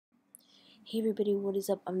Hey everybody, what is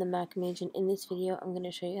up? I'm the MacMage, and in this video I'm going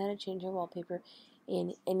to show you how to change your wallpaper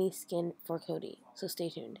in any skin for Kodi, so stay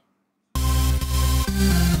tuned.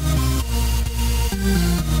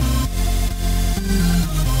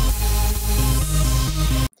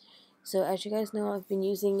 So as you guys know, I've been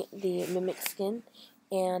using the Mim-ic skin,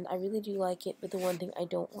 and I really do like it, but the one thing I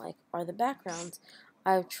don't like are the backgrounds.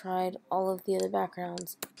 I've tried all of the other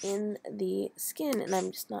backgrounds in the skin, and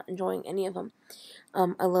I'm just not enjoying any of them.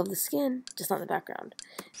 I love the skin, just not the background.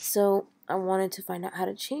 So I wanted to find out how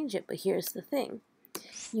to change it, but here's the thing.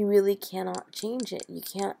 You really cannot change it. You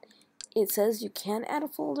can't. It says you can add a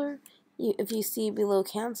folder if you see below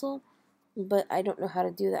cancel, but I don't know how to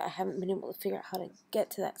do that. I haven't been able to figure out how to get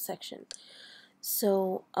to that section.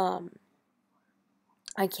 So I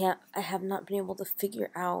have not been able to figure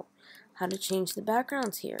out how to change the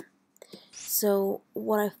backgrounds here. So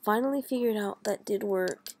what I finally figured out that did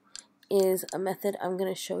work is a method I'm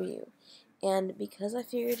going to show you. And because I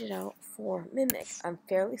figured it out for Mim-ic, I'm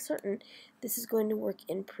fairly certain this is going to work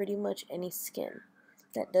in pretty much any skin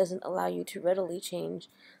that doesn't allow you to readily change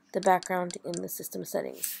the background in the system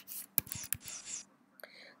settings.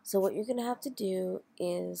 So what you're going to have to do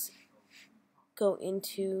is go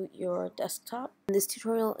into your desktop. This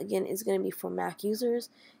tutorial again is going to be for Mac users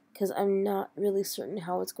because I'm not really certain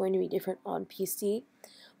how it's going to be different on PC.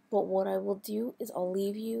 But what I will do is I'll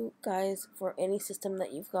leave you guys, for any system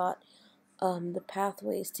that you've got, the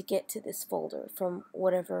pathways to get to this folder from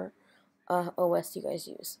whatever OS you guys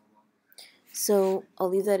use. So I'll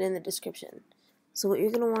leave that in the description. So what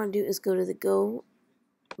you're going to want to do is go to the Go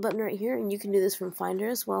button right here, and you can do this from Finder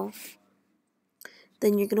as well.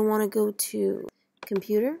 Then you're going to want to go to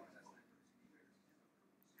Computer,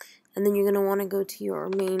 and then you're going to want to go to your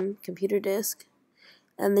main computer disk,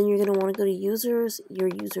 and then you're going to want to go to Users, your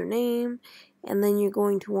username, and then you're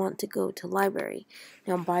going to want to go to Library.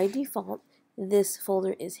 Now by default, this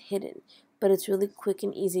folder is hidden, but it's really quick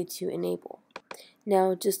and easy to enable.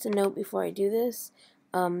 Now just a note before I do this,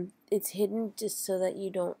 it's hidden just so that you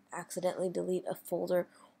don't accidentally delete a folder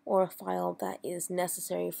or a file that is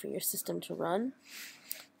necessary for your system to run.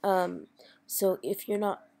 So if you're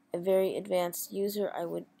not a very advanced user, I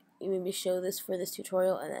would maybe show this for this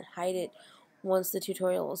tutorial and then hide it once the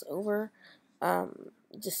tutorial is over,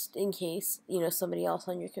 just in case somebody else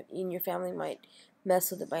in your family might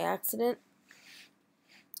mess with it by accident.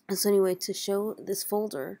 So anyway, to show this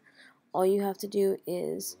folder, all you have to do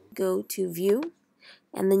is go to View,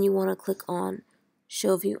 and then you want to click on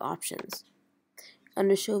Show View Options.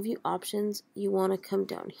 Under Show View Options, you want to come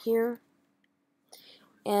down here,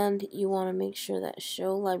 and you want to make sure that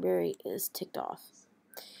Show Library is ticked off.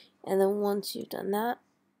 And then once you've done that,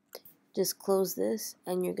 just close this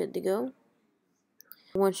and you're good to go.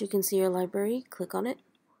 Once you can see your library, click on it.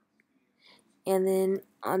 And then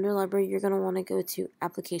under Library, you're going to want to go to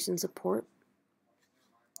Application Support.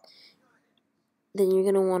 Then you're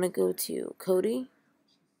going to want to go to Kodi.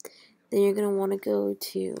 Then you're going to want to go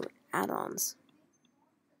to Add-ons.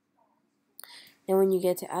 And when you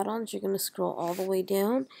get to Add-ons, you're going to scroll all the way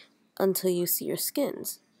down until you see your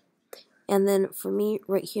skins. And then for me,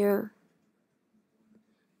 right here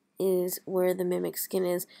is where the Mim-ic skin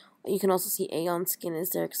is. You can also see Aeon skin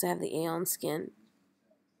is there because I have the Aeon skin.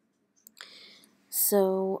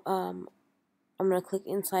 So I'm going to click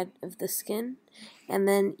inside of the skin, and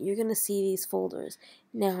then you're going to see these folders.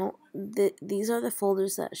 Now these are the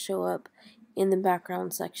folders that show up in the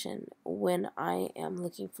background section when I am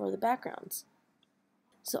looking for the backgrounds.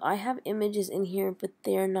 So I have images in here, but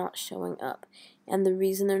they're not showing up. And the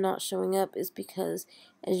reason they're not showing up is because,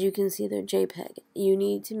 as you can see, they're JPEG. You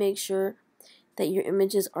need to make sure that your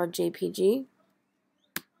images are JPG.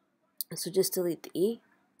 So just delete the E,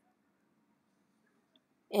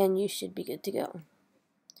 and you should be good to go.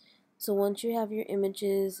 So once you have your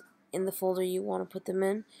images in the folder you want to put them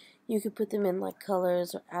in, you could put them in like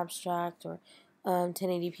colors or abstract or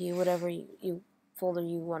 1080p, whatever folder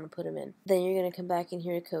you want to put them in. Then you're going to come back in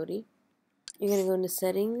here to Kodi. You're going to go into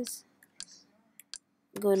Settings,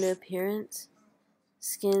 go into Appearance,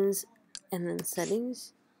 Skins, and then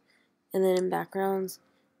Settings. And then in Backgrounds,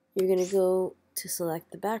 you're going to go to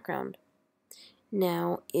select the background.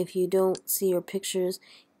 Now, if you don't see your pictures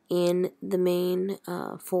in the main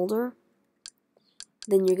folder,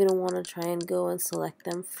 then you're going to want to try and go and select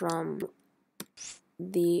them from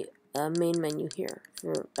the main menu here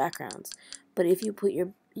for backgrounds. But if you put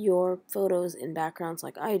your photos in backgrounds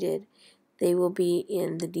like I did, they will be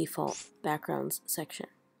in the default backgrounds section.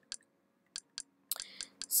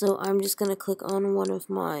 So I'm just going to click on one of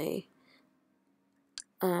my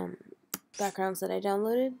backgrounds that I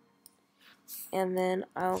downloaded, and then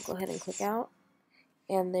I'll go ahead and click out,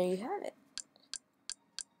 and there you have it.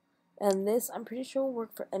 And this, I'm pretty sure, will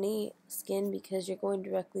work for any skin because you're going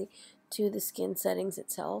directly to the skin settings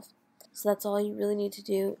itself. So that's all you really need to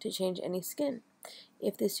do to change any skin.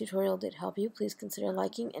 If this tutorial did help you, please consider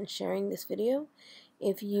liking and sharing this video.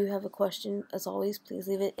 If you have a question, as always, please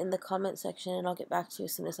leave it in the comment section and I'll get back to you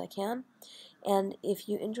as soon as I can. And if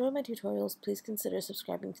you enjoy my tutorials, please consider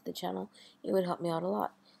subscribing to the channel. It would help me out a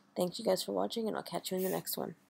lot. Thank you guys for watching, and I'll catch you in the next one.